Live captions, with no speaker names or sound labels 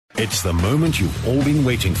It's the moment you've all been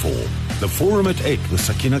waiting for. The Forum at 8 with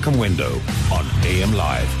Sakina Kamwendo on AM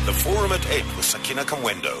Live. The Forum at 8 with Sakina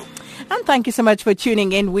Kamwendo. And thank you so much for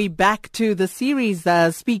tuning in. We're back to the series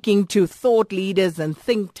speaking to thought leaders and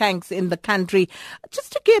think tanks in the country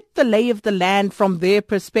just to get the lay of the land from their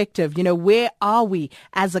perspective. You know, where are we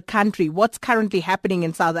as a country? What's currently happening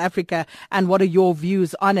in South Africa and what are your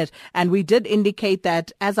views on it? And we did indicate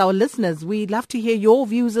that as our listeners, we'd love to hear your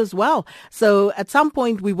views as well. So at some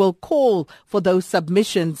point we will call for those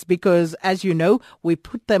submissions because, as you know, we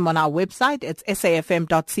put them on our website. It's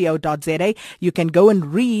safm.co.za. You can go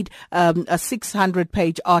and read a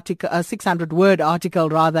 600-page article, a 600-word article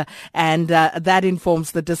rather, and that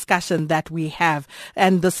informs the discussion that we have.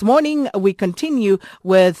 And this morning we continue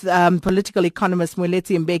with political economist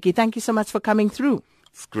Moeletsi Mbeki. Thank you so much for coming through.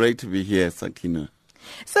 It's great to be here, Sakina.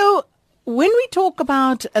 So, when we talk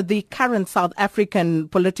about the current South African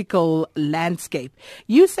political landscape,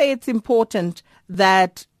 you say it's important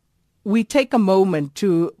that we take a moment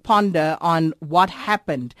to ponder on what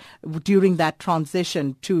happened during that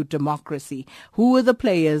transition to democracy. Who were the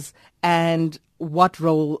players and what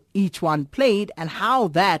role each one played and how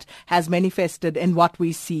that has manifested in what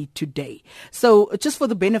we see today. So just for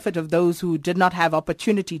the benefit of those who did not have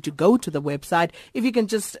opportunity to go to the website, if you can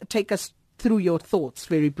just take us through your thoughts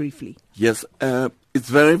very briefly. Yes, it's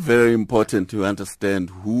very, very important to understand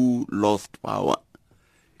who lost power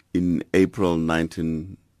in April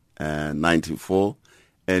 1994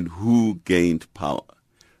 and who gained power.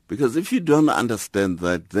 Because if you don't understand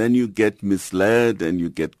that, then you get misled and you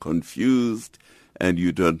get confused and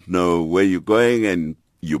you don't know where you're going and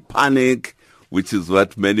you panic, which is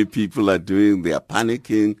what many people are doing. They are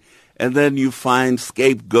panicking. And then you find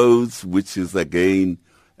scapegoats, which is again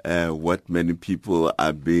what many people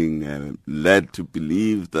are being led to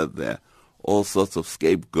believe, that there are all sorts of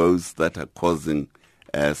scapegoats that are causing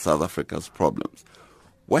South Africa's problems.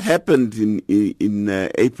 What happened in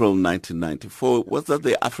April 1994 was that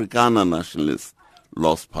the Afrikaner nationalists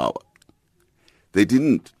lost power. They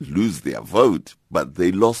didn't lose their vote, but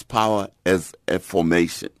they lost power as a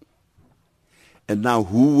formation. And now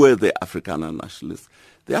who were the Afrikaner nationalists?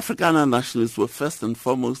 The Afrikaner nationalists were first and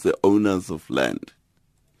foremost the owners of land,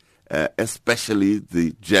 especially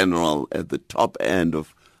the general at the top end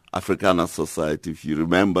of Afrikaner society. If you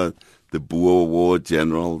remember the Boer War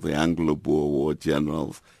general, the Anglo-Boer War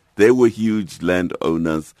generals, they were huge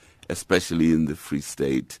landowners, especially in the Free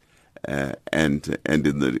State and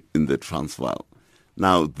in the Transvaal.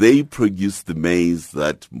 Now, they produced the maize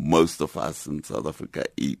that most of us in South Africa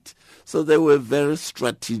eat. So they were a very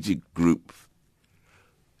strategic group.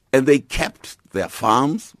 And they kept their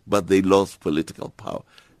farms, but they lost political power.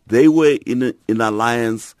 They were in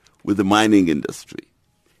alliance with the mining industry.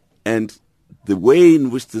 And the way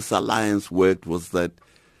in which this alliance worked was that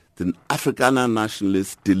the Afrikaner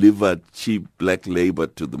nationalists delivered cheap black labor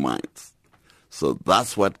to the mines. So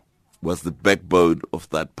that's what was the backbone of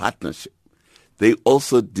that partnership. They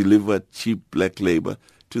also delivered cheap black labor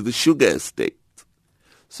to the sugar estate.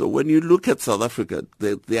 So when you look at South Africa,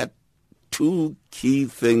 there are two key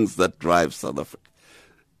things that drive South Africa.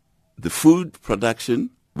 The food production,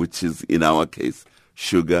 which is in our case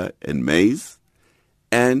sugar and maize,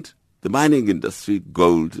 and the mining industry,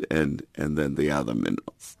 gold, and then the other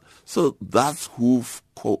minerals. So that's who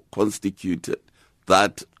constituted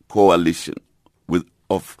that coalition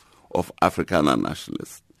of Afrikaner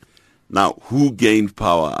nationalists. Now, who gained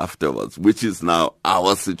power afterwards, which is now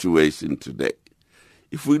our situation today?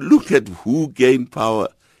 If we look at who gained power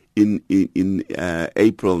in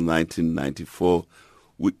April 1994,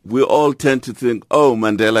 we all tend to think, oh,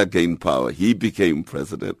 Mandela gained power. He became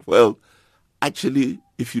president. Well, actually,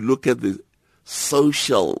 if you look at the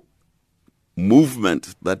social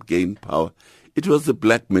movement that gained power, it was the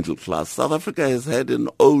black middle class. South Africa has had an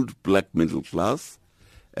old black middle class,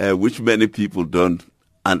 which many people don't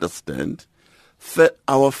understand.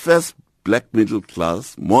 Our first black middle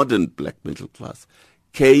class, modern black middle class,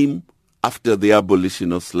 came after the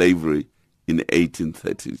abolition of slavery in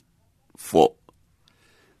 1834.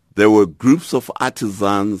 There were groups of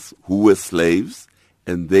artisans who were slaves,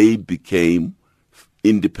 and they became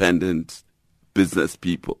independent business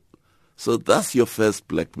people. So that's your first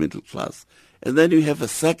black middle class. And then you have a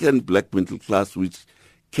second black middle class which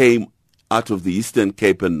came out of the Eastern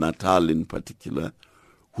Cape and Natal in particular,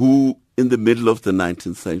 who in the middle of the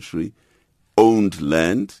 19th century owned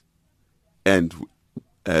land and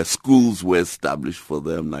schools were established for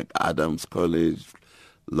them like Adams College,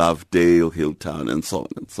 Lovedale, Hilltown, and so on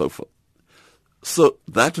and so forth. So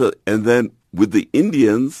that was, and then with the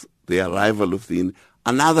Indians, the arrival of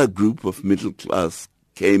another group of middle class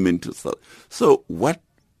came into South. So what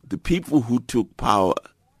the people who took power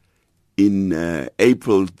in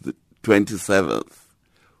April 27th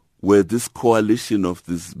were this coalition of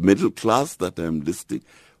this middle class that I'm listing,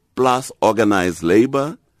 plus organized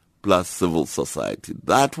labor, plus civil society.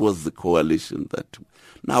 That was the coalition that.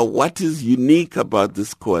 Now, what is unique about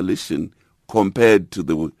this coalition compared to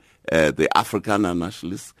the Afrikaner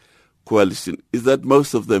nationalist coalition is that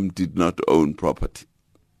most of them did not own property.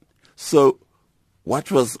 So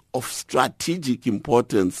what was of strategic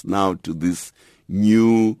importance now to this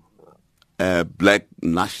new black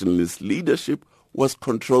nationalist leadership was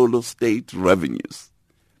control of state revenues,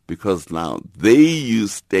 because now they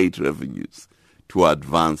use state revenues to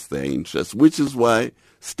advance their interests, which is why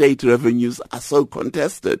state revenues are so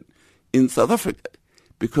contested in South Africa,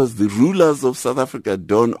 because the rulers of South Africa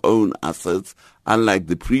don't own assets, unlike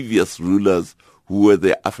the previous rulers who were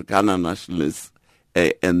the Afrikaner nationalists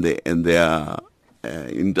and their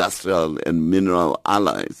industrial and mineral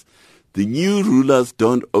allies. The new rulers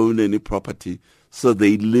don't own any property, so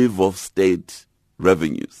they live off state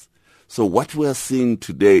revenues. So what we're seeing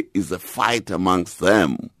today is a fight amongst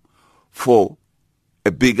them for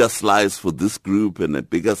a bigger slice for this group and a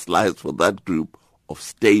bigger slice for that group of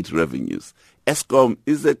state revenues. Eskom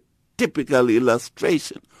is a typical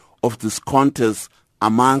illustration of this contest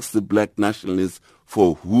amongst the black nationalists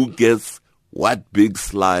for who gets what big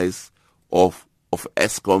slice of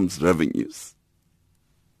Eskom's revenues.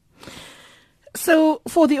 So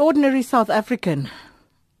for the ordinary South African,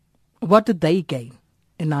 what did they gain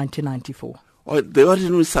in 1994? Well, the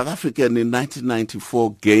ordinary South African in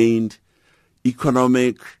 1994 gained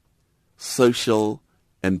economic, social,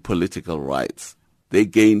 and political rights. They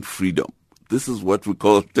gained freedom. This is what we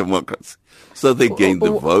call democracy. So they gained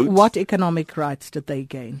the vote. What economic rights did they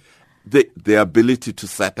gain? The ability to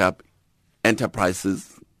set up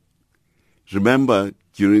enterprises. Remember,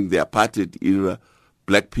 during the apartheid era,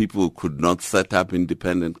 black people could not set up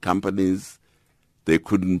independent companies. They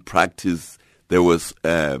couldn't practice. There was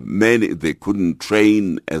they couldn't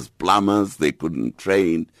train as plumbers. They couldn't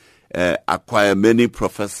acquire many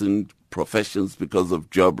professions because of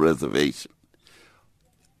job reservation.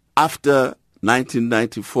 After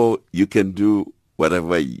 1994, you can do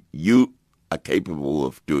whatever you are capable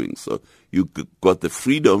of doing. So you got the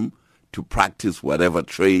freedom to practice whatever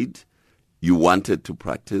trade you wanted to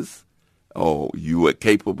practice or you were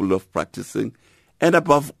capable of practicing. And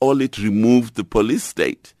above all, it removed the police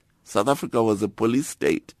state. South Africa was a police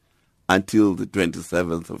state until the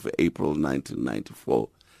 27th of April 1994.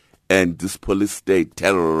 And this police state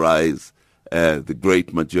terrorized the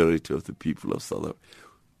great majority of the people of South Africa.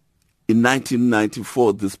 In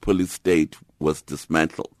 1994, this police state was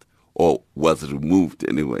dismantled, or was removed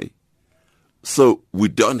anyway. So we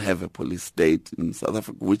don't have a police state in South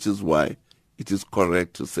Africa, which is why it is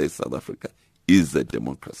correct to say South Africa is a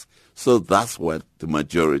democracy. So that's what the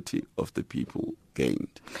majority of the people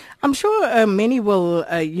gained. I'm sure many will,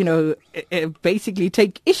 basically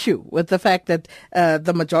take issue with the fact that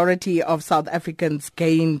the majority of South Africans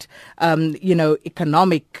gained,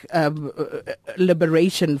 economic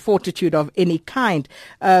liberation, fortitude of any kind.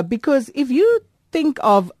 Because if you think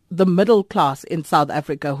of the middle class in South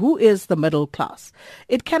Africa, who is the middle class?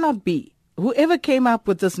 It cannot be whoever came up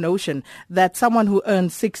with this notion that someone who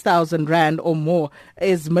earns 6,000 Rand or more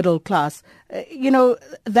is middle class,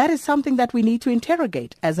 that is something that we need to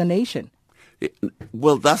interrogate as a nation.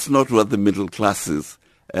 Well, that's not what the middle class is.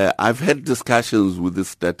 I've had discussions with the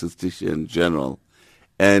statistician general,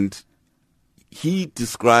 and he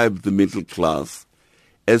described the middle class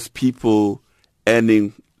as people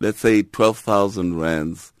earning, let's say, 12,000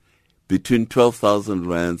 rands, between 12,000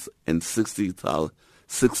 rands and 60,000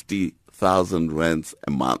 rands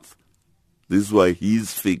a month. These were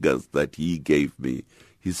his figures that he gave me.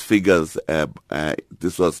 His figures,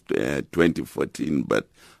 this was 2014, but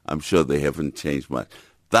I'm sure they haven't changed much.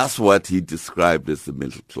 That's what he described as the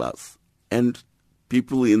middle class. And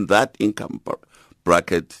people in that income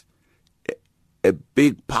bracket, a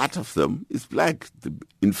big part of them is black.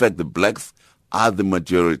 In fact, the blacks are the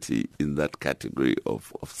majority in that category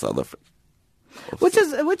of South Africa. Which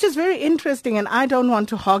is very interesting, and I don't want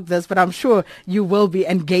to hog this, but I'm sure you will be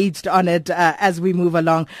engaged on it as we move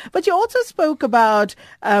along. But you also spoke about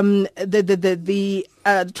trying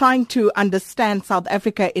to understand South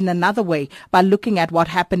Africa in another way by looking at what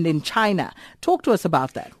happened in China. Talk to us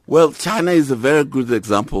about that. Well, China is a very good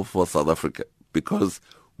example for South Africa because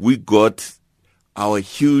we got our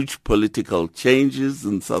huge political changes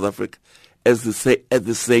in South Africa at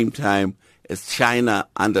the same time as China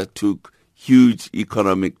undertook huge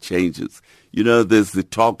economic changes. There's the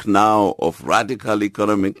talk now of radical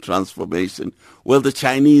economic transformation. Well, the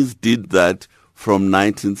Chinese did that from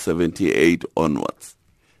 1978 onwards.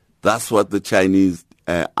 That's what the Chinese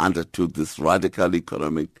undertook, this radical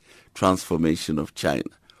economic transformation of China.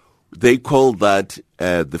 They called that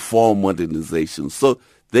the four modernizations. So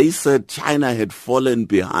they said China had fallen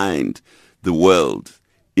behind the world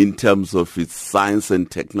in terms of its science and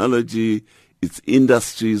technology, its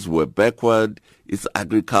industries were backward, its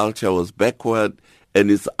agriculture was backward, and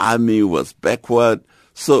its army was backward.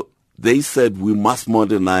 So they said we must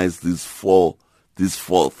modernize these four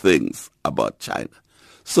things about China.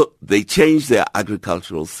 So they changed their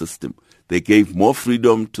agricultural system. They gave more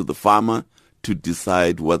freedom to the farmer to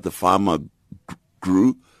decide what the farmer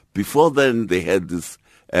grew. Before then, they had these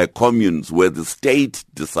communes where the state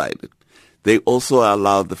decided. They also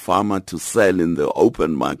allowed the farmer to sell in the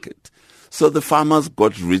open market. So the farmers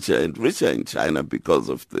got richer and richer in China because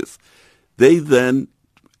of this. They then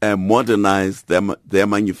modernized their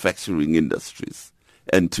manufacturing industries.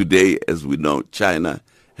 And today, as we know, China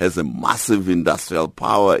has a massive industrial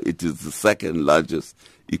power. It is the second largest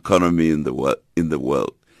economy in the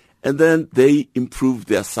world. And then they improved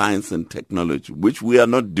their science and technology, which we are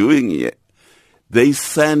not doing yet. They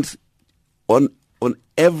sent on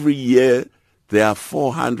every year, there are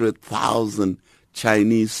 400,000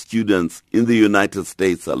 Chinese students in the United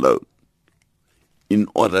States alone in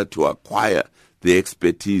order to acquire the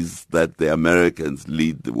expertise that the Americans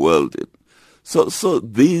lead the world in. So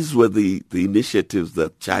these were the initiatives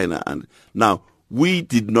that China and now we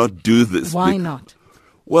did not do this. Why not?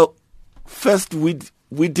 Well, first we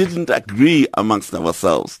didn't agree amongst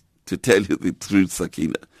ourselves, to tell you the truth,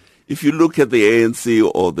 Sakina. If you look at the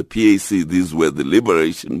ANC or the PAC, these were the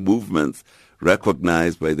liberation movements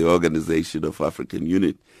recognized by the Organization of African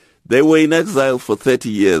Unity. They were in exile for 30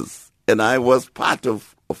 years, and I was part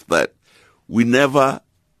of that. We never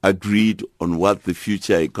agreed on what the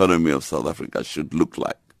future economy of South Africa should look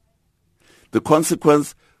like. The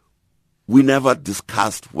consequence, we never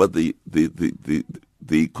discussed what the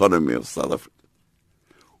economy of South Africa.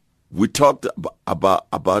 We talked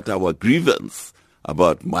about our grievance,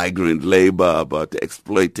 about migrant labor, about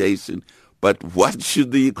exploitation. But what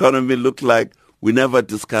should the economy look like? We never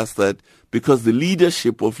discussed that because the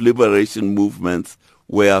leadership of liberation movements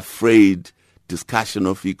were afraid discussion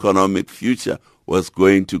of economic future was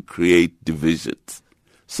going to create divisions.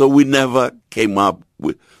 So we never came up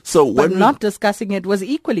with... But not discussing it was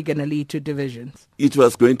equally going to lead to divisions. It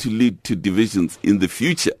was going to lead to divisions in the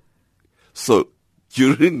future. So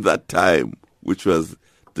during that time, which was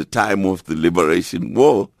the time of the Liberation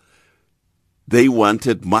War, they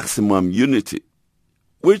wanted maximum unity,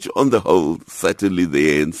 which on the whole, certainly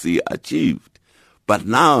the ANC achieved. But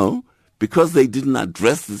now, because they didn't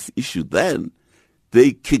address this issue then,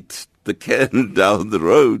 they kicked the can down the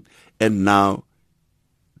road, and now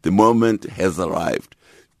the moment has arrived,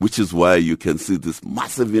 which is why you can see this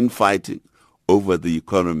massive infighting over the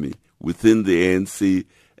economy within the ANC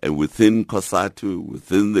and within COSATU,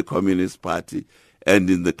 within the Communist Party, and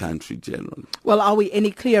in the country generally. Well, are we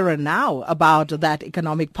any clearer now about that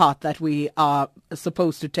economic path that we are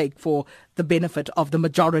supposed to take for the benefit of the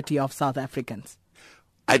majority of South Africans?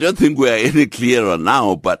 I don't think we are any clearer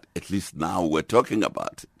now, but at least now we're talking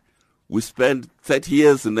about it. We spent 30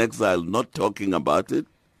 years in exile not talking about it,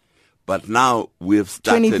 but now we have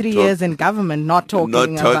started... 23 years in government not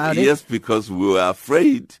talking about it. Yes, because we were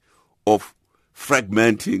afraid of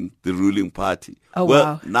fragmenting the ruling party. Oh, well,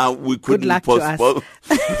 wow. Now we couldn't Good luck postpone.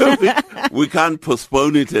 To us. we can't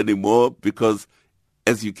postpone it anymore because,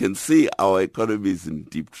 as you can see, our economy is in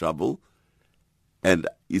deep trouble and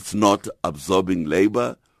it's not absorbing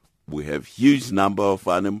labor. We have huge number of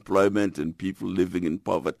unemployment and people living in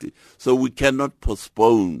poverty. So we cannot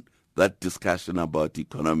postpone that discussion about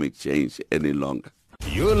economic change any longer.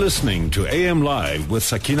 You're listening to AM Live with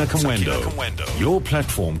Sakina Kamwendo, your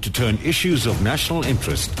platform to turn issues of national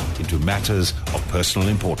interest into matters of personal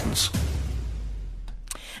importance.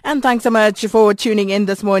 And thanks so much for tuning in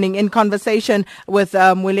this morning in conversation with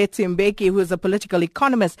Moeletsi Mbeki, who is a political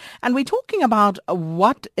economist. And we're talking about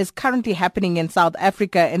what is currently happening in South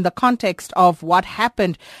Africa in the context of what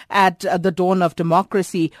happened at the dawn of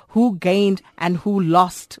democracy, who gained and who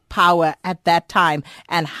lost power at that time,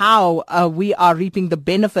 and how we are reaping the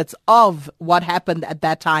benefits of what happened at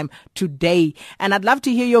that time today. And I'd love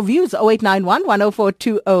to hear your views. 0891 104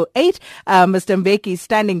 208. Mr. Mbeki is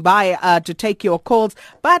standing by to take your calls.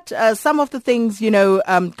 But But some of the things,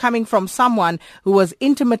 coming from someone who was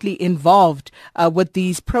intimately involved with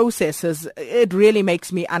these processes, it really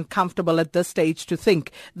makes me uncomfortable at this stage to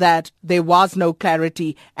think that there was no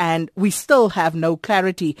clarity, and we still have no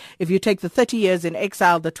clarity. If you take the 30 years in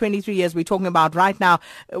exile, the 23 years we're talking about right now,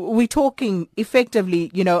 we're talking effectively,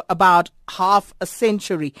 about half a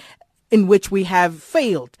century in which we have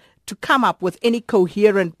failed to come up with any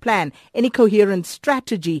coherent plan, any coherent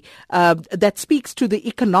strategy that speaks to the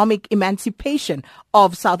economic emancipation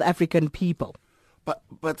of South African people.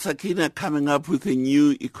 But Sakina, coming up with a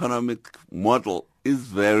new economic model is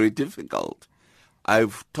very difficult.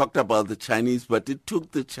 I've talked about the Chinese, but it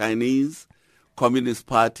took the Chinese Communist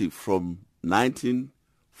Party from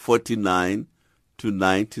 1949 to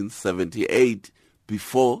 1978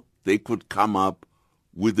 before they could come up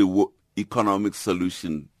with the economic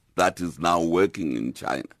solution that is now working in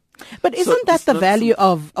China. But isn't that the value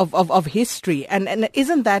of history? And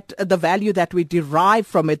isn't that the value that we derive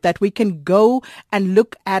from it, that we can go and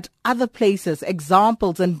look at other places,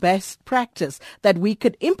 examples and best practice that we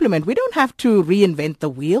could implement? We don't have to reinvent the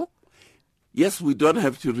wheel. Yes, we don't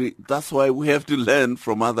have to. That's why we have to learn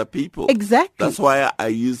from other people. Exactly. That's why I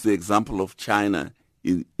use the example of China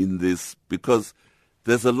in this, because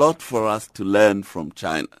there's a lot for us to learn from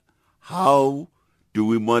China. How do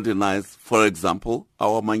we modernize, for example,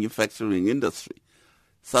 our manufacturing industry?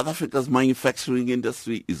 South Africa's manufacturing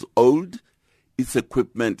industry is old. Its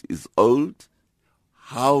equipment is old.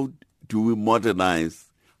 How do we modernize?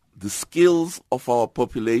 The skills of our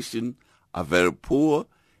population are very poor,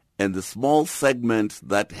 and the small segment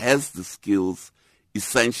that has the skills,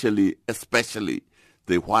 essentially, especially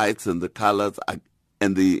the whites and the colors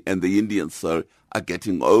and the Indians, are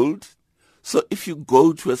getting old. So if you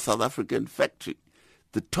go to a South African factory,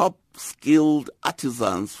 the top skilled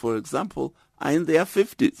artisans, for example, are in their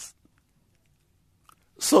 50s.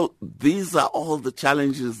 So these are all the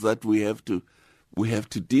challenges that we have to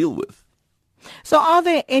deal with. So are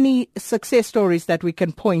there any success stories that we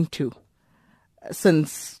can point to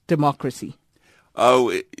since democracy?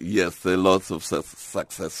 Oh, yes, there are lots of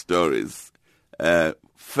success stories.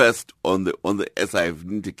 First, on the as I've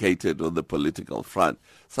indicated, on the political front,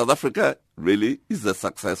 South Africa really is a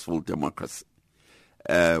successful democracy.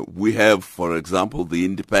 We have, for example, the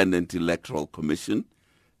Independent Electoral Commission.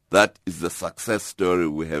 That is a success story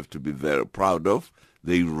we have to be very proud of.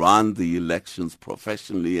 They run the elections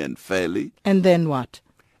professionally and fairly. And then what?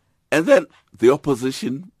 And then the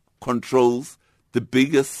opposition controls the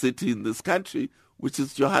biggest city in this country, which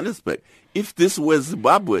is Johannesburg. If this were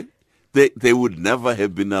Zimbabwe, they would never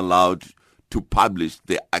have been allowed to publish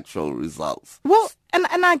the actual results. Well,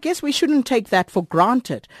 and I guess we shouldn't take that for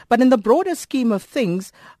granted. But in the broader scheme of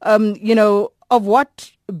things, of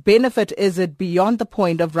what benefit is it beyond the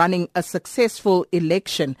point of running a successful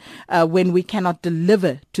election when we cannot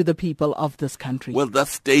deliver to the people of this country? Well,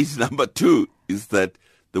 that's stage number 2, is that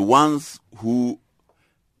the ones who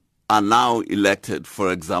are now elected,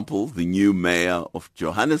 for example, the new mayor of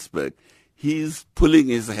Johannesburg, he's pulling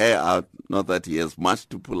his hair out, not that he has much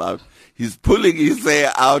to pull out, he's pulling his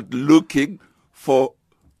hair out looking for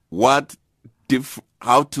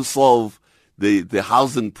how to solve the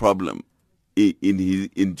housing problem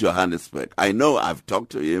in Johannesburg. I know, I've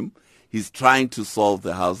talked to him. He's trying to solve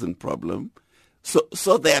the housing problem.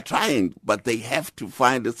 So they are trying, but they have to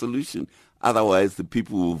find a solution. Otherwise, the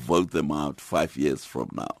people will vote them out 5 years from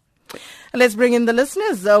now. Let's bring in the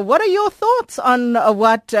listeners. What are your thoughts on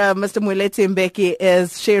what Mr. Moeletsi Mbeki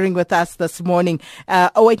is sharing with us this morning?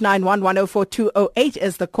 0891 104 208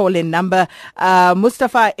 is the call-in number.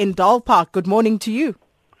 Mustafa in Dal Park, good morning to you.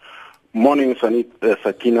 Morning,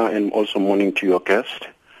 Sakina, and also morning to your guest.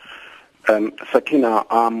 Sakina,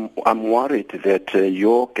 I'm worried that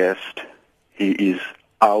your guest, he is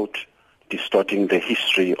out distorting the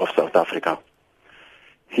history of South Africa.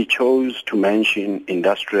 He chose to mention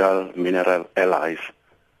industrial mineral allies.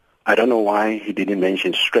 I don't know why he didn't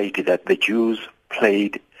mention straight that the Jews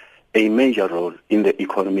played a major role in the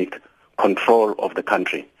economic control of the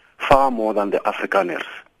country, far more than the Afrikaners.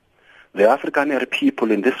 The Afrikaner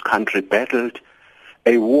people in this country battled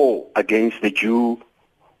a war against the Jew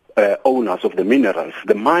owners of the minerals.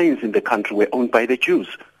 The mines in the country were owned by the Jews.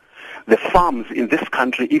 The farms in this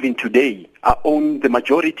country, even today, are owned, the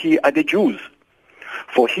majority are the Jews.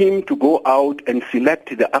 For him to go out and select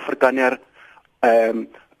the Afrikaner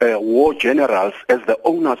war generals as the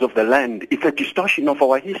owners of the land, it's a distortion of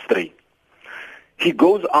our history. He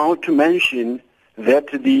goes out to mention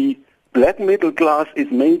that the black middle class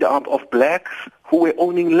is made up of blacks who were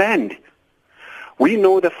owning land. We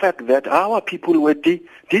know the fact that our people were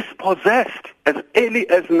dispossessed as early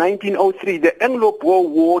as 1903. The Anglo-Boer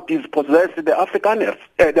War dispossessed the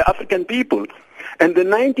African people. And the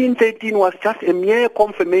 1913 was just a mere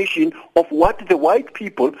confirmation of what the white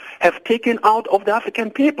people have taken out of the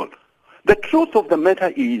African people. The truth of the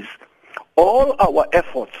matter is, all our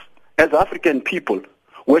efforts as African people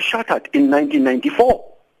were shattered in 1994.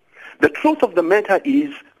 The truth of the matter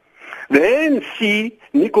is, the ANC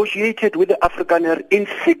negotiated with the Afrikaner in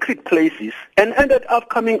secret places and ended up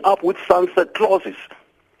coming up with sunset clauses.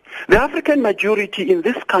 The African majority in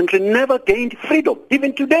this country never gained freedom,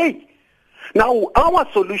 even today. Now, our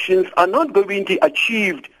solutions are not going to be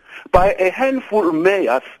achieved by a handful of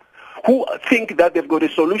mayors who think that they've got a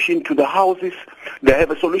solution to the houses, they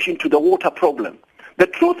have a solution to the water problem. The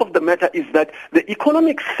truth of the matter is that the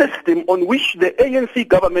economic system on which the ANC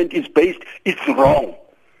government is based is wrong.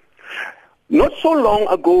 Not so long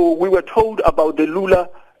ago, we were told about the Lula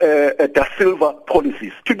da Silva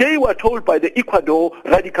policies. Today, we are told by the Ecuador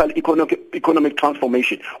radical economic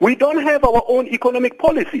transformation. We don't have our own economic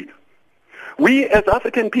policy. We as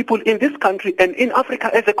African people in this country and in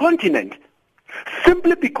Africa as a continent,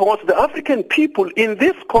 simply because the African people in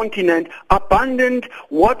this continent abandoned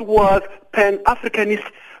what was Pan-Africanist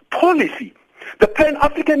policy. The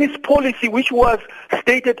Pan-Africanist policy, which was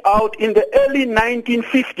stated out in the early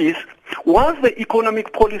 1950s, was the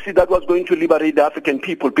economic policy that was going to liberate the African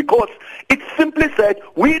people, because it simply said,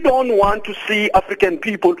 we don't want to see African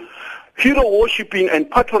people hero-worshipping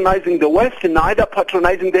and patronizing the West, neither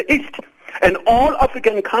patronizing the East. And all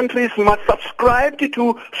African countries must subscribe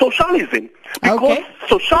to socialism, because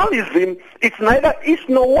socialism is neither East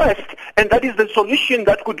nor West, and that is the solution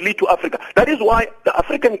that could lead to Africa. That is why the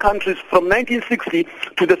African countries from 1960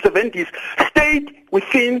 to the 70s stayed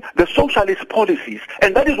within the socialist policies,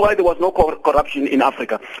 and that is why there was no corruption in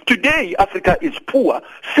Africa. Today, Africa is poor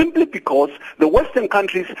simply because the Western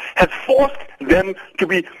countries have forced them to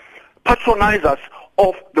be patronizers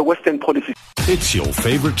of the Western policy. It's your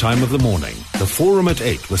favorite time of the morning. The Forum at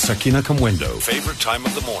 8 with Sakina Kamwendo. Favorite time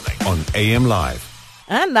of the morning on AM Live.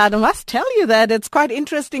 And I must tell you that it's quite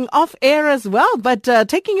interesting off air as well. But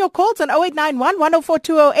taking your calls on 0891 104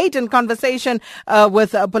 208 in conversation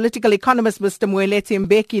with political economist Mr. Moeletsi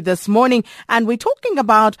Mbeki this morning. And we're talking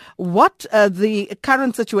about what the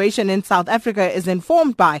current situation in South Africa is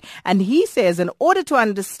informed by. And he says in order to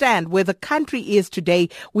understand where the country is today,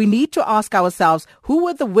 we need to ask ourselves who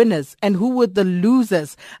were the winners and who were the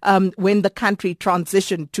losers when the country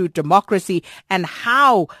transitioned to democracy, and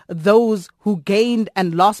how those who gained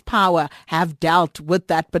and lost power have dealt with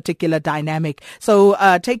that particular dynamic. So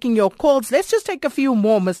taking your calls, let's just take a few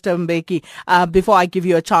more, Mr. Mbeki, before I give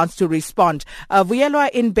you a chance to respond. Vuyelwa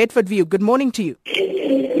in Bedfordview, good morning to you.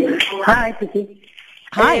 Hi, Tiki.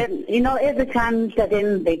 Hi. Every time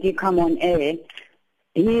Sadin Mbeki come on air,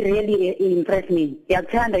 he really impressed me.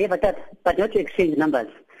 But not to exchange numbers.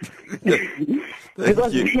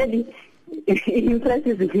 Because really, he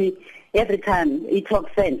impresses me every time he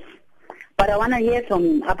talks sense. But I want to hear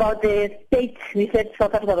about the state. We said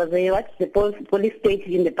South Africa was the police state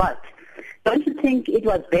in the past. Don't you think it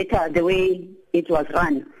was better the way it was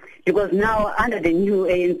run? Because now, under the new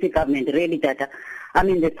ANC government, really the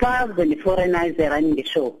tribes and the foreigners, they're running the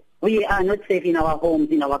show. We are not safe in our homes,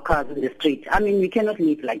 in our cars, in the street. We cannot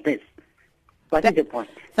live like this. What is the point?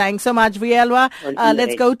 Thanks so much, Vuyelwa.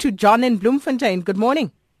 Let's go to John in Bloemfontein. Good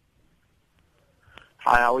morning.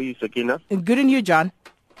 Hi, how are you, Sakina? Good, and you, John?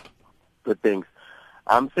 Good, thanks.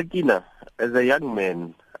 Sakina, as a young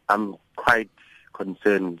man, I'm quite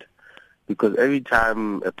concerned because every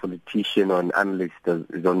time a politician or an analyst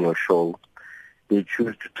is on your show, they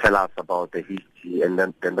choose to tell us about the history and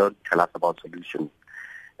then they don't tell us about solutions.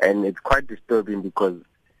 And it's quite disturbing because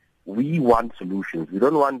we want solutions. We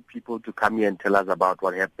don't want people to come here and tell us about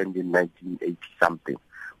what happened in 1980-something.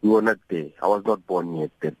 We were not there. I was not born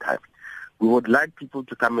yet at that time. We would like people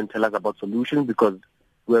to come and tell us about solutions because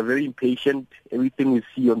we're very impatient. Everything we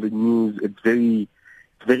see on the news, it's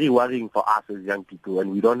very worrying for us as young people,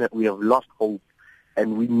 and we have lost hope,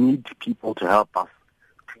 and we need people to help us,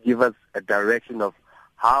 to give us a direction of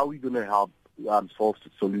how we're going to help solve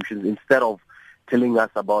solutions instead of telling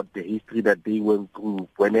us about the history that they went through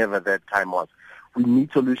whenever that time was. We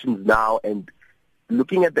need solutions now, and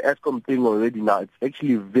looking at the ESCOM thing already now, it's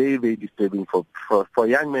actually very, very disturbing for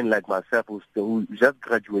young men like myself who just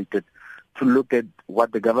graduated, to look at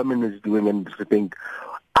what the government is doing and to think,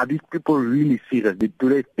 are these people really serious? Do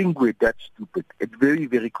they think we're that stupid? It's very,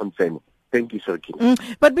 very concerning. Thank you, Sakina.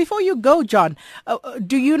 But before you go, John,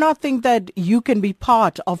 do you not think that you can be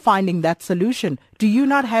part of finding that solution? Do you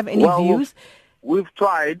not have any views? we've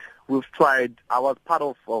tried. I was part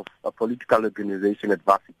of a political organization at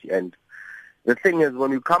Varsity, and the thing is,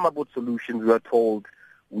 when we come up with solutions, we are told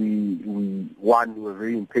we're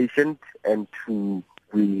very impatient, and we're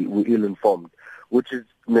ill-informed, which is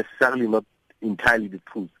necessarily not entirely the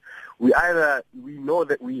truth. We know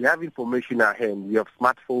that we have information in our hand, we have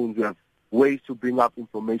smartphones, we have ways to bring up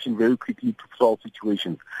information very quickly to solve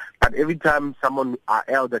situations. But every time someone, our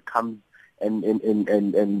elder, comes and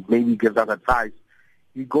maybe gives us advice,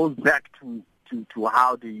 he goes back to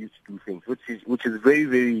how they used to do things, which is very,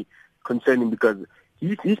 very concerning, because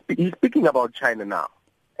he's speaking about China now.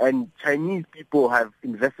 And Chinese people have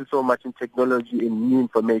invested so much in technology and new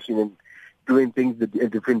information and doing things a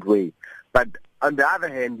different way. But on the other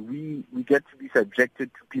hand, we get to be subjected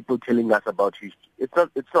to people telling us about history. It's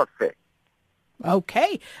not fair.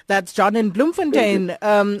 Okay, that's John in Bloemfontein.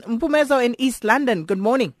 Mpumezo in East London. Good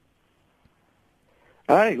morning.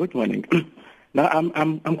 Hi, good morning. Now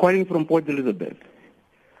I'm calling from Port Elizabeth.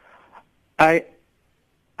 I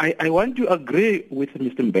want to agree with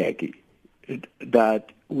Mr. Mbeki that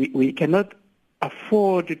we cannot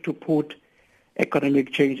afford to put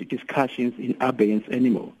economic change discussions in abeyance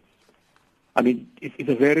anymore. I mean, it's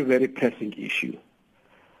a very, very pressing issue.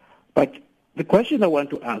 But the question I want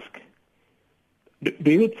to ask,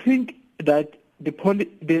 do you think that the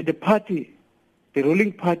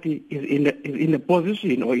ruling party is in a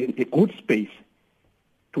position or in a good space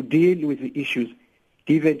to deal with the issues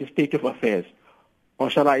given the state of affairs? Or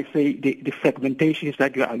shall I say the fragmentations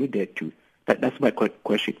that you alluded to? That's my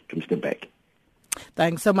question to Mr. Mbeki.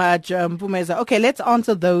 Thanks so much, Mpumeza. Okay, let's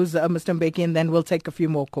answer those, Mr. Mbeki, and then we'll take a few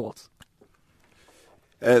more calls.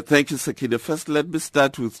 Thank you, Sakina. First, let me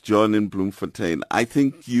start with John in Bloemfontein. I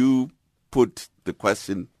think you put the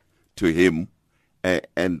question to him,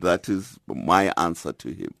 and that is my answer to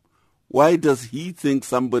him. Why does he think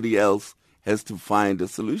somebody else has to find a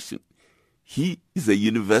solution? He is a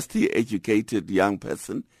university-educated young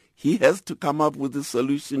person. He has to come up with a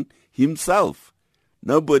solution himself.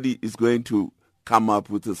 Nobody is going to come up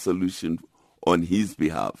with a solution on his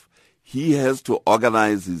behalf. He has to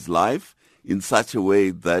organize his life in such a way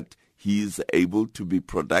that he is able to be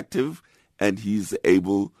productive and he is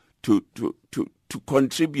able to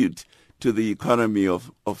contribute to the economy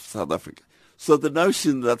of South Africa. So the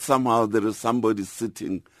notion that somehow there is somebody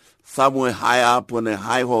sitting somewhere high up on a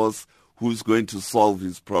high horse who's going to solve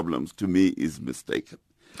his problems, to me, is mistaken.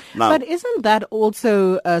 Now, but isn't that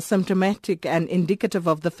also symptomatic and indicative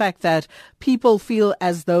of the fact that people feel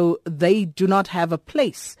as though they do not have a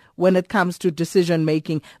place when it comes to decision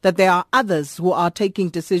making, that there are others who are taking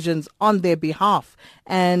decisions on their behalf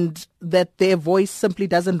and that their voice simply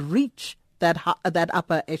doesn't reach that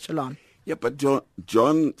upper echelon? Yeah, but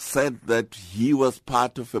John said that he was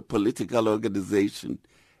part of a political organization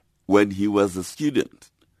when he was a student.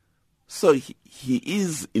 So he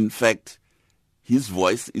is, in fact, his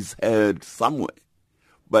voice is heard somewhere.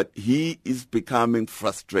 But he is becoming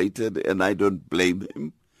frustrated, and I don't blame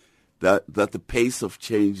him, that the pace of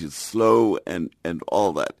change is slow and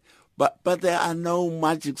all that. But there are no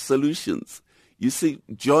magic solutions. You see,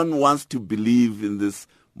 John wants to believe in this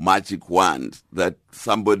magic wand, that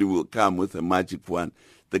somebody will come with a magic wand.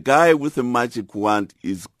 The guy with a magic wand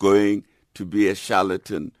is going to be a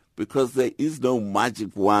charlatan, because there is no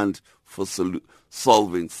magic wand for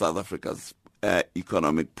solving South Africa's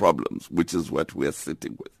economic problems, which is what we are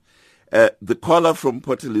sitting with. The caller from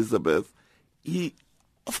Port Elizabeth,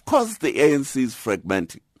 of course the ANC is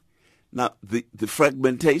fragmenting. Now, the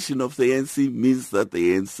fragmentation of the ANC means that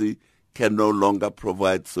the ANC can no longer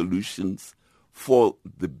provide solutions for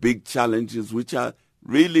the big challenges, which are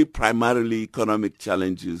really primarily economic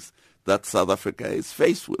challenges that South Africa is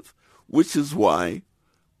faced with, which is why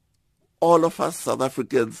all of us South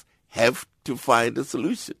Africans have to find a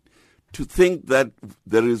solution. To think that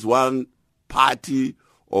there is one party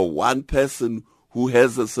or one person who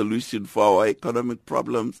has a solution for our economic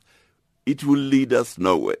problems, it will lead us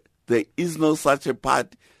nowhere. There is no such a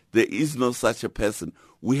party. There is no such a person.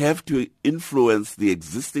 We have to influence the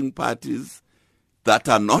existing parties that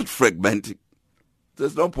are not fragmenting.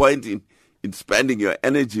 There's no point in spending your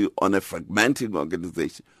energy on a fragmenting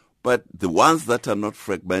organization. But the ones that are not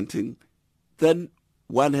fragmenting, then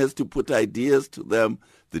one has to put ideas to them,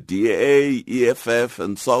 the DA, EFF,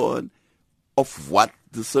 and so on, of what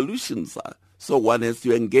the solutions are. So one has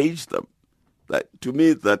to engage them. To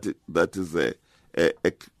me, that is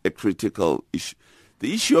a critical issue.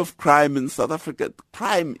 The issue of crime in South Africa,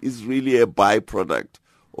 crime is really a byproduct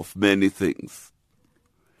of many things.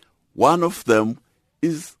 One of them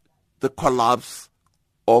is the collapse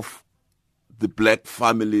of the black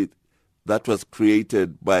family that was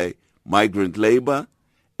created by migrant labor,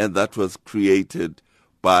 and that was created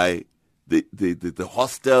by the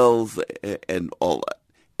hostels and all that,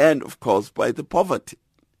 and of course by the poverty.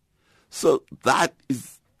 So that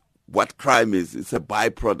is what crime is. It's a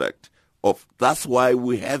byproduct of. That's why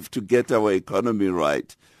we have to get our economy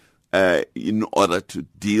right in order to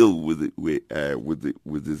deal with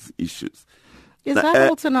these issues. Is that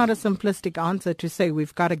also not a simplistic answer to say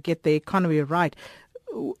we've got to get the economy right?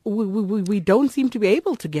 We don't seem to be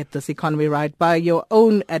able to get this economy right. By your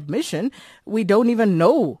own admission, we don't even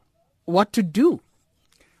know what to do.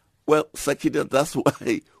 Well, Sakina, that's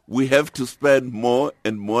why we have to spend more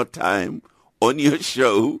and more time on your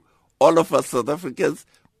show, all of us South Africans,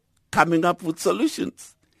 coming up with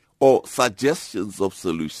solutions or suggestions of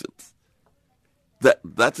solutions.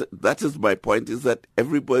 That is my point, is that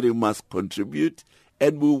everybody must contribute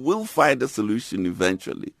and we will find a solution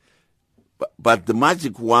eventually. But the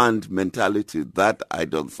magic wand mentality, that I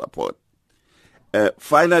don't support.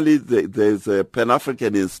 Finally, there's a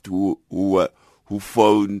Pan-Africanist who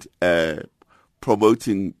phoned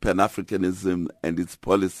promoting Pan-Africanism and its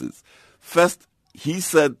policies. First, he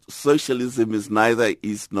said socialism is neither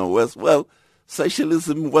East nor West. Well,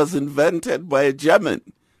 socialism was invented by a German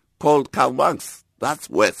called Karl Marx. That's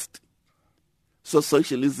West. So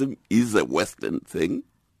socialism is a Western thing.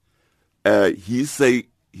 He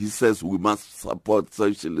says we must support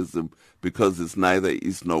socialism because it's neither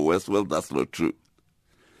East nor West. Well, that's not true.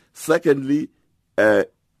 Secondly,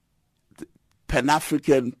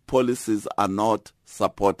 Pan-African policies are not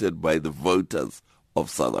supported by the voters of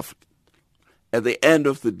South Africa. At the end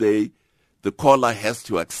of the day, the caller has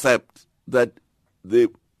to accept that the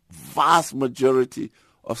vast majority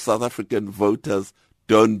of South African voters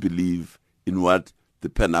don't believe in what the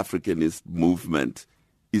Pan-Africanist movement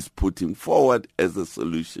is putting forward as a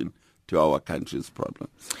solution to our country's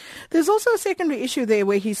problems. There's also a secondary issue there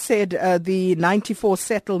where he said the 94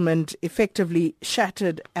 settlement effectively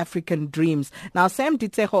shattered African dreams. Now, Sam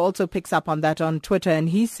Ditseho also picks up on that on Twitter, and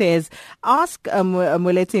he says, ask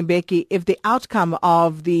Moeletsi Mbeki if the outcome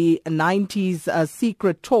of the 90s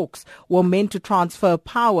secret talks were meant to transfer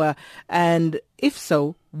power, and if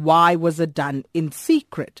so, why was it done in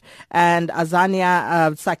secret? And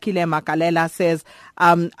Azania Sakile Makalela says,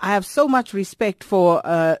 I have so much respect for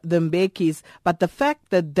the Mbekis, but the fact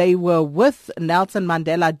that they were with Nelson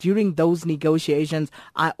Mandela during those negotiations,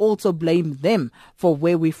 I also blame them for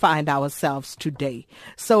where we find ourselves today.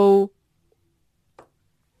 So,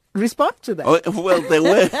 respond to that. Oh, well,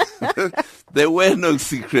 there were no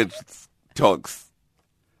secret talks.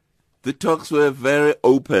 The talks were very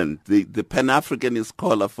open. The Pan-Africanist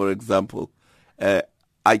scholar, for example,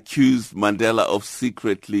 accused Mandela of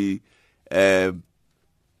secretly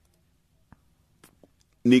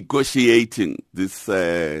negotiating this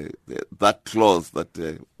that clause,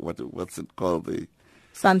 that what's it called, the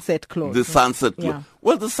Sunset Clause. The Sunset Clause. Yeah.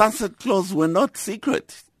 Well, the Sunset Clause were not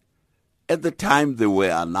secret. At the time they were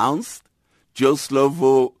announced, Joe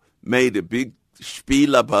Slovo made a big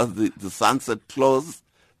spiel about the Sunset Clause,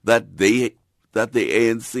 that the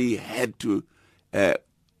ANC had to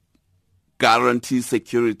guarantee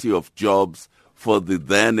security of jobs for the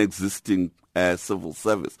then existing civil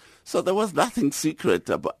service. So there was nothing secret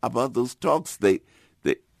about those talks. They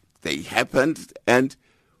happened, and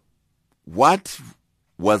what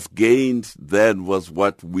was gained then was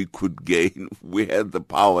what we could gain. We had the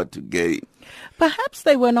power to gain. Perhaps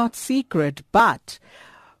they were not secret, but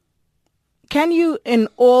can you, in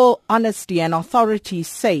all honesty and authority,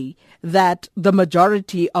 say that the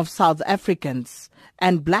majority of South Africans,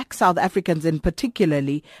 and black South Africans in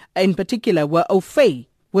particular, were au fait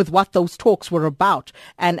with what those talks were about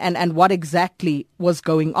and what exactly was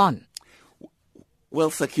going on?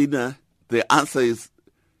 Well, Sakina, the answer is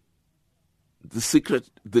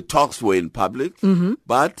the talks were in public,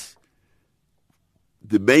 but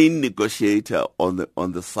the main negotiator on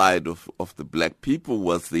the side of the black people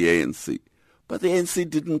was the ANC. But the ANC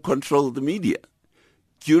didn't control the media.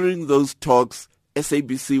 During those talks,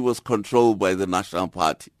 SABC was controlled by the National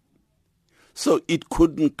Party. So it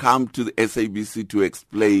couldn't come to the SABC to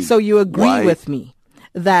explain. So you agree with me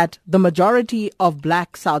that the majority of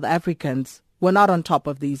black South Africans were not on top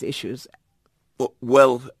of these issues?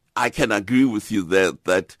 Well, I can agree with you there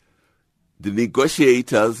that the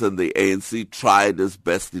negotiators and the ANC tried as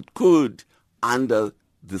best it could under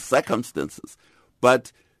the circumstances.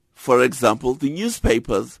 But for example, the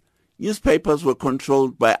newspapers were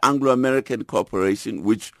controlled by Anglo-American Corporation,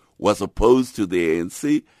 which was opposed to the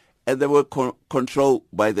ANC, and they were controlled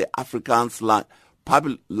by the Afrikaans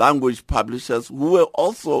language publishers, who were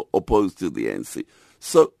also opposed to the ANC.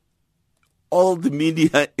 So all the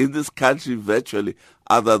media in this country virtually,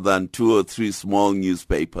 other than 2 or 3 small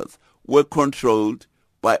newspapers, were controlled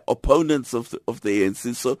by opponents of the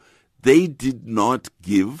ANC. So they did not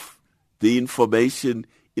give the information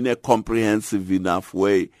in a comprehensive enough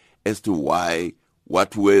way as to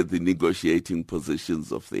what were the negotiating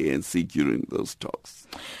positions of the ANC during those talks.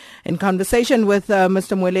 In conversation with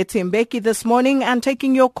Mr. Moeletsi Mbeki this morning and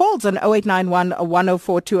taking your calls on 0891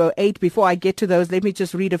 104 208. Before I get to those, let me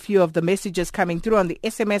just read a few of the messages coming through on the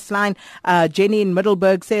SMS line. Jenny in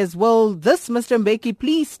Middelburg says, will this Mr. Mbeki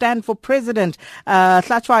please stand for president?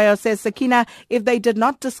 Tlachwayo says, Sakina, if they did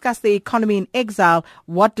not discuss the economy in exile,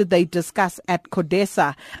 what did they discuss at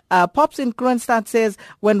Codesa? Pops in Kroonstad says,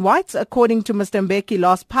 when whites, according to Mr. Mbeki,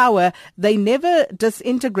 lost power, they never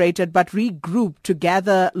disintegrated but regrouped to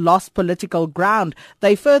gather lost political ground.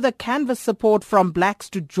 They further canvassed support from blacks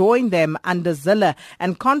to join them under Zille.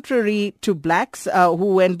 And contrary to blacks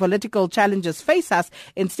who, when political challenges face us,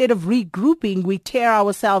 instead of regrouping, we tear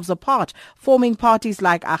ourselves apart, forming parties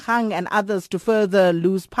like Ahang and others to further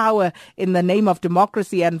lose power in the name of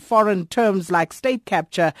democracy, and foreign terms like state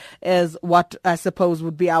capture is what I suppose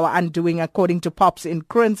would be our undoing, according to Pops in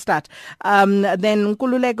Kroonstad. Then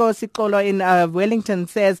Nkululeko Sikolo in Wellington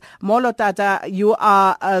says, Molo Tata, you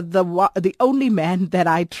are the only man that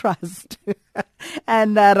I trust.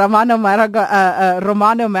 And Romano Margon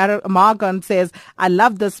says, I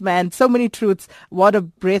love this man. So many truths. What a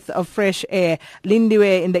breath of fresh air.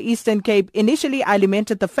 Lindiwe in the Eastern Cape. Initially, I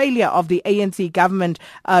lamented the failure of the ANC government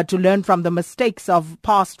to learn from the mistakes of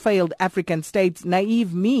past failed African states.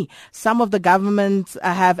 Naive me. Some of the governments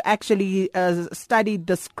have actually studied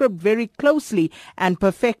the script very closely and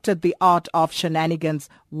perfected the art of shenanigans.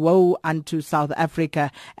 Woe unto South Africa.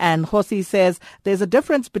 And Hosi says, there's a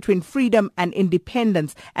difference between freedom and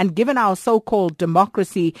independence. And given our so-called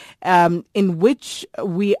democracy, in which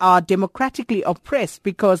we are democratically oppressed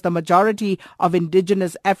because the majority of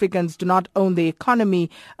indigenous Africans do not own the economy,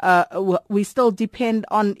 we still depend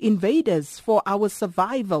on invaders for our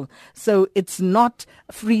survival. So it's not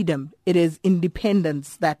freedom, it is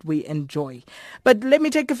independence that we enjoy. But let me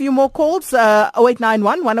take a few more calls.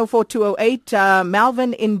 0891 104 208.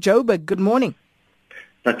 Malvin in Joburg, good morning.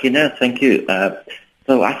 Sakina, thank you.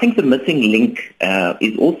 So I think the missing link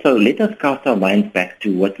is also, let us cast our minds back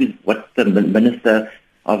to what the Minister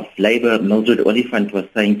of Labour, Mildred Oliphant, was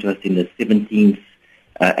saying to us in the 17th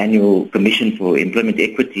Annual Commission for Employment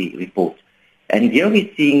Equity report. And here we're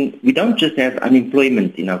seeing, we don't just have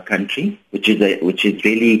unemployment in our country, which is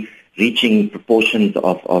really reaching proportions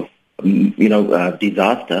of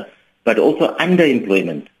disaster, but also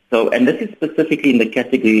underemployment. So, and this is specifically in the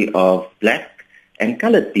category of black and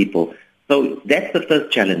coloured people. So that's the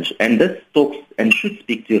first challenge. And this talks and should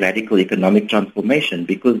speak to radical economic transformation,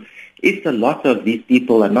 because if a lot of these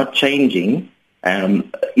people are not changing, how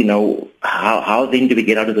then do we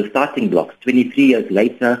get out of the starting blocks? 23 years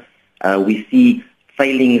later, we see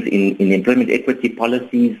failings in employment equity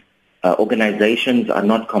policies. Organizations are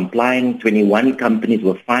not complying. 21 companies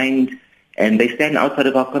were fined, and they stand outside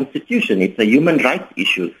of our constitution. It's a human rights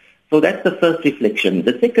issue. So that's the first reflection.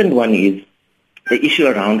 The second one is the issue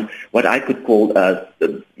around what I could call,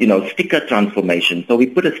 sticker transformation. So we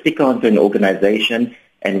put a sticker onto an organization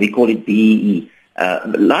and we call it BEE.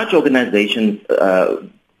 Large organizations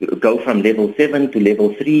go from level 7 to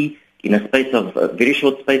level 3 in a very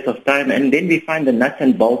short space of time, and then we find the nuts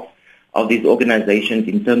and bolts of these organizations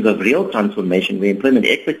in terms of real transformation where employment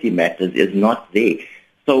equity matters is not there.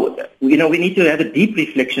 So, we need to have a deep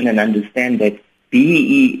reflection and understand that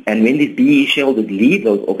BEE, and when these BEE shareholders leave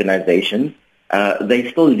those organizations,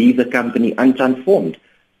 they still leave the company untransformed.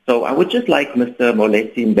 So I would just like Mr.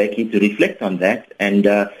 Moeletsi Mbeki to reflect on that, and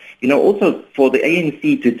also for the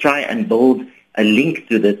ANC to try and build a link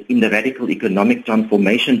to this in the radical economic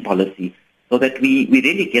transformation policy, so that we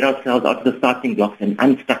really get ourselves out of the starting blocks and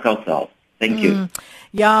unstuck ourselves. Thank you.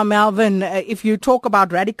 Yeah, Malvin, if you talk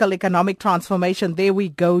about radical economic transformation, there we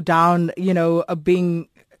go down, being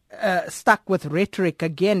stuck with rhetoric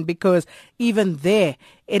again, because even there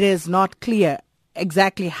it is not clear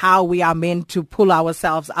exactly how we are meant to pull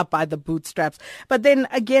ourselves up by the bootstraps. But then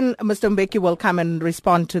again, Mr. Mbeki will come and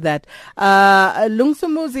respond to that.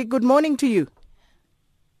 Lungsumuzi, good morning to you.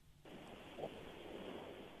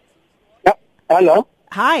 Hello.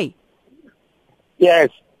 Hi. Yes.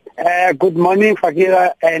 Good morning,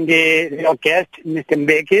 Fakira, and your guest, Mr.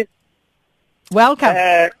 Mbeki. Welcome.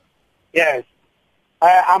 Yes.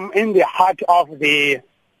 I'm in the heart of the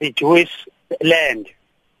Jewish land.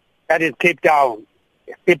 That is Cape Town,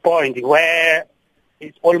 the point where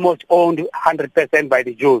it's almost owned 100% by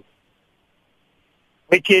the Jews,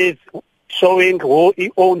 which is showing who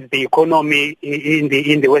owns the economy in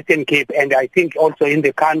the Western Cape, and I think also in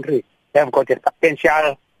the country. They have got a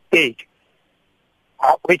substantial stake,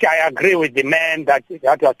 which I agree with the man that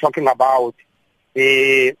was talking about,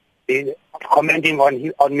 the commenting on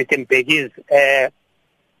Mr. Mbeki's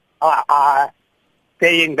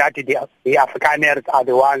saying that the Afrikaners are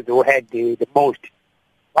the ones who had the most.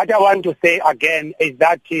 What I want to say again is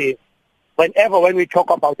that when we talk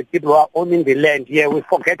about the people who are owning the land here, we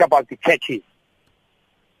forget about the churches.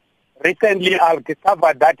 Recently, I've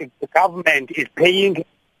discovered that the government is paying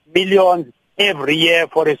millions every year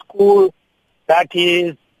for a school that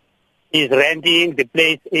is renting the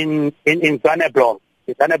place in Zwanneblom,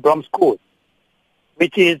 the Zwanneblom school,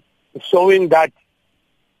 which is showing that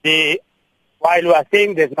while we are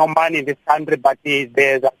saying there's no money in this country, but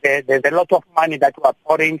there's a lot of money that we are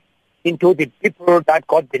pouring into the people that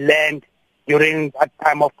got the land during that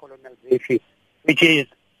time of colonization, which is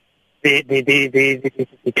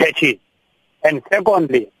the churches. And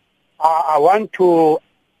secondly, I want to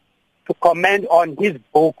comment on his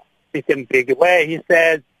book, Mr. Mbeki, where he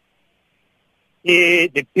says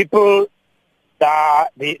the people that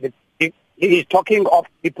he is talking of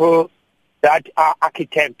people that are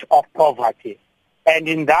architects of poverty, and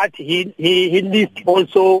in that he lists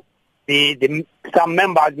also some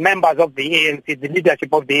members of the ANC, the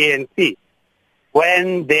leadership of the ANC,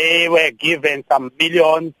 when they were given some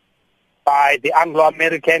millions by the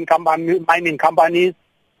Anglo-American mining companies,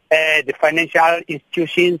 the financial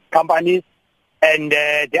institutions companies, and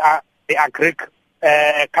the agric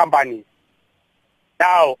companies.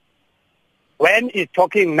 Now, when he's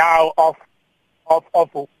talking now of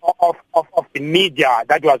the media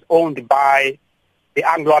that was owned by the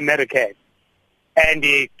Anglo-American, and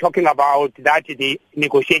talking about that the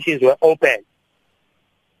negotiations were open,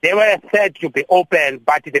 they were said to be open,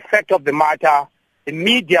 but the fact of the matter, the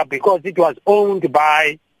media, because it was owned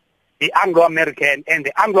by the Anglo-American, and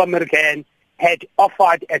the Anglo-American had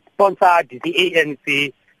offered and sponsored the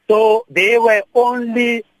ANC, so they were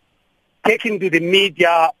only taking to the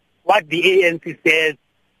media what the ANC says.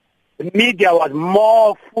 The media was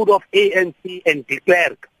more full of ANC and de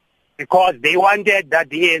Klerk, because they wanted that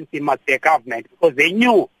the ANC must be a government, because they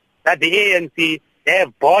knew that the ANC, they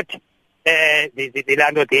have bought the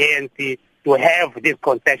land of the ANC to have this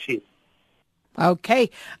concession. Okay.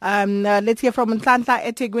 Let's hear from Nhlanhla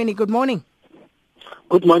eThekwini. Good morning.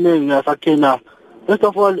 Good morning, Sakina. First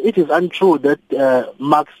of all, it is untrue that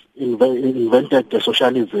Marx invented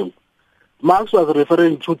socialism. Marx was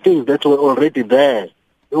referring to things that were already there.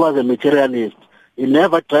 He was a materialist. He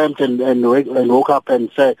never dreamt and woke up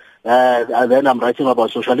and said, then I'm writing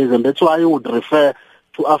about socialism. That's why he would refer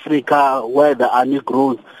to Africa where the are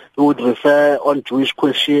Negroes. He would refer on Jewish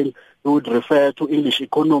question. He would refer to English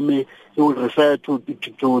economy. He would refer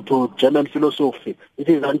to German philosophy. It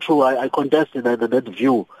is untrue. I contest that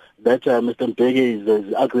view that Mr. Mbeki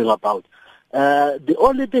is arguing about. The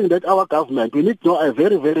only thing that our government, we need now a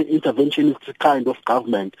very, very interventionist kind of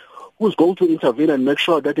government who's going to intervene and make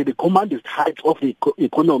sure that the commandist heights of the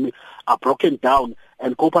economy are broken down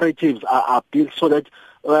and cooperatives are built so that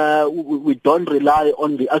we don't rely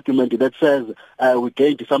on the argument that says we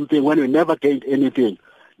gained something when we never gained anything.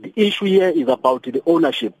 The issue here is about the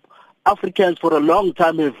ownership. Africans for a long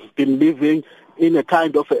time have been living in a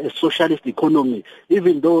kind of a socialist economy,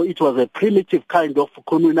 even though it was a primitive kind of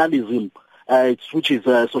communalism, which is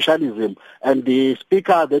socialism. And the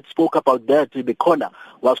speaker that spoke about that in the corner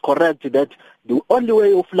was correct that the only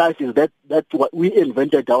way of life is that what we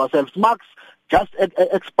invented ourselves. Marx just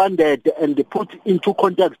expanded and put into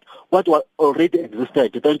context what already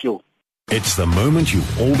existed. Thank you. It's the moment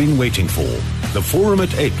you've all been waiting for. The Forum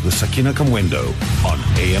at 8 with Sakina Kamwendo on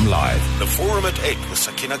AM Live. The Forum at 8 with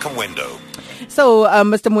Sakina Kamwendo. So,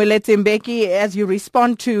 Mr. Moeletsi Mbeki, as you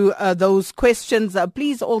respond to those questions,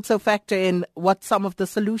 please also factor in what some of the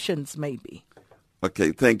solutions may be.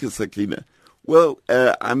 Okay, thank you, Sakina. Well,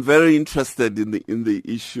 I'm very interested in the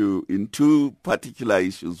issue, in two particular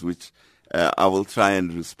issues, which I will try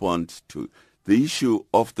and respond to. The issue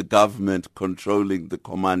of the government controlling the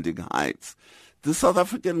commanding heights. The South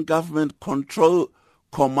African government controls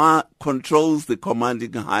the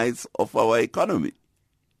commanding heights of our economy.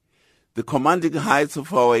 The commanding heights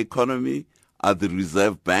of our economy are the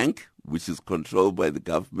Reserve Bank, which is controlled by the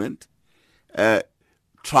government,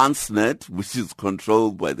 Transnet, which is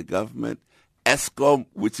controlled by the government, Eskom,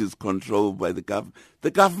 which is controlled by the government.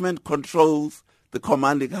 The government controls the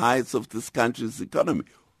commanding heights of this country's economy.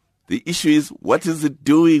 The issue is, what is it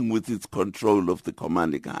doing with its control of the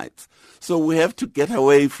commanding heights? So we have to get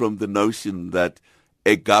away from the notion that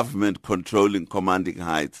a government controlling commanding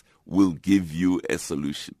heights will give you a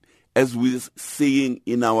solution. as we're seeing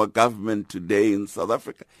in our government today in South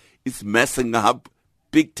Africa, is messing up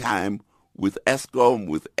big time with Eskom,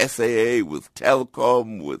 with SAA, with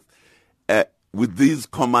Telkom, with these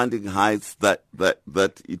commanding heights that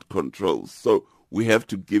it controls. So we have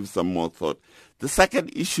to give some more thought. The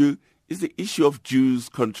second issue is the issue of Jews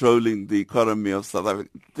controlling the economy of South Africa.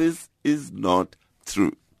 This is not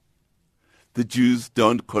true. The Jews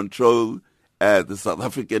don't control the South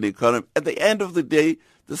African economy. At the end of the day,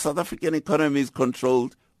 the South African economy is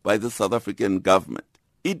controlled by the South African government.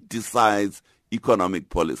 It decides economic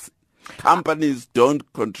policy. Companies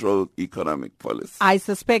don't control economic policy. I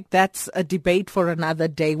suspect that's a debate for another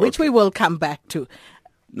day, which we will come back to.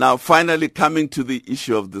 Now, finally, coming to the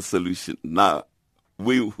issue of the solution. Now,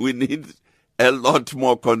 we need a lot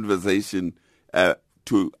more conversation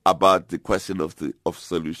about the question of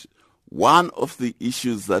solution. One of the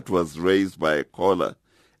issues that was raised by a caller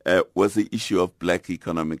was the issue of black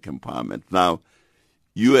economic empowerment. Now,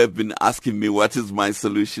 you have been asking me what is my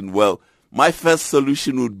solution. Well, my first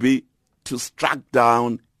solution would be to strike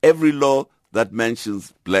down every law that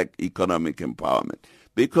mentions black economic empowerment,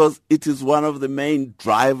 because it is one of the main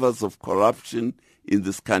drivers of corruption in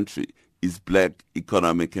this country is black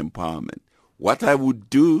economic empowerment. What I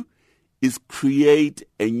would do is create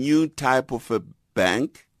a new type of a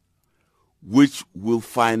bank which will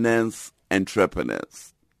finance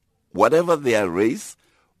entrepreneurs, whatever their race,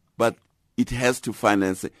 but it has to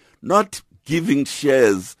finance it, not giving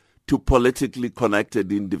shares to politically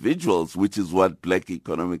connected individuals, which is what black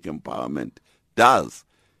economic empowerment does.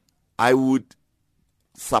 I would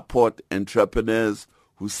support entrepreneurs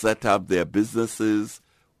who set up their businesses,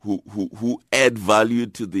 who add value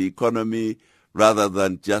to the economy rather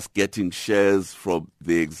than just getting shares from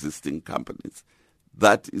the existing companies.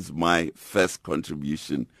 That is my first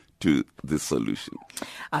contribution to the solution.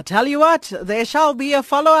 I'll tell you what, there shall be a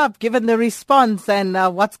follow-up given the response and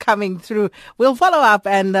what's coming through. We'll follow up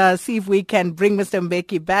and see if we can bring Mr.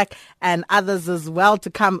 Mbeki back and others as well to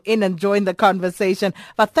come in and join the conversation.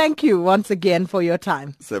 But thank you once again for your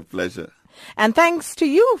time. It's a pleasure. And thanks to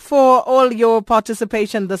you for all your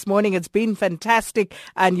participation this morning. It's been fantastic.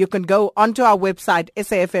 And you can go onto our website,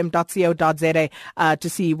 safm.co.za, to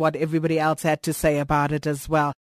see what everybody else had to say about it as well.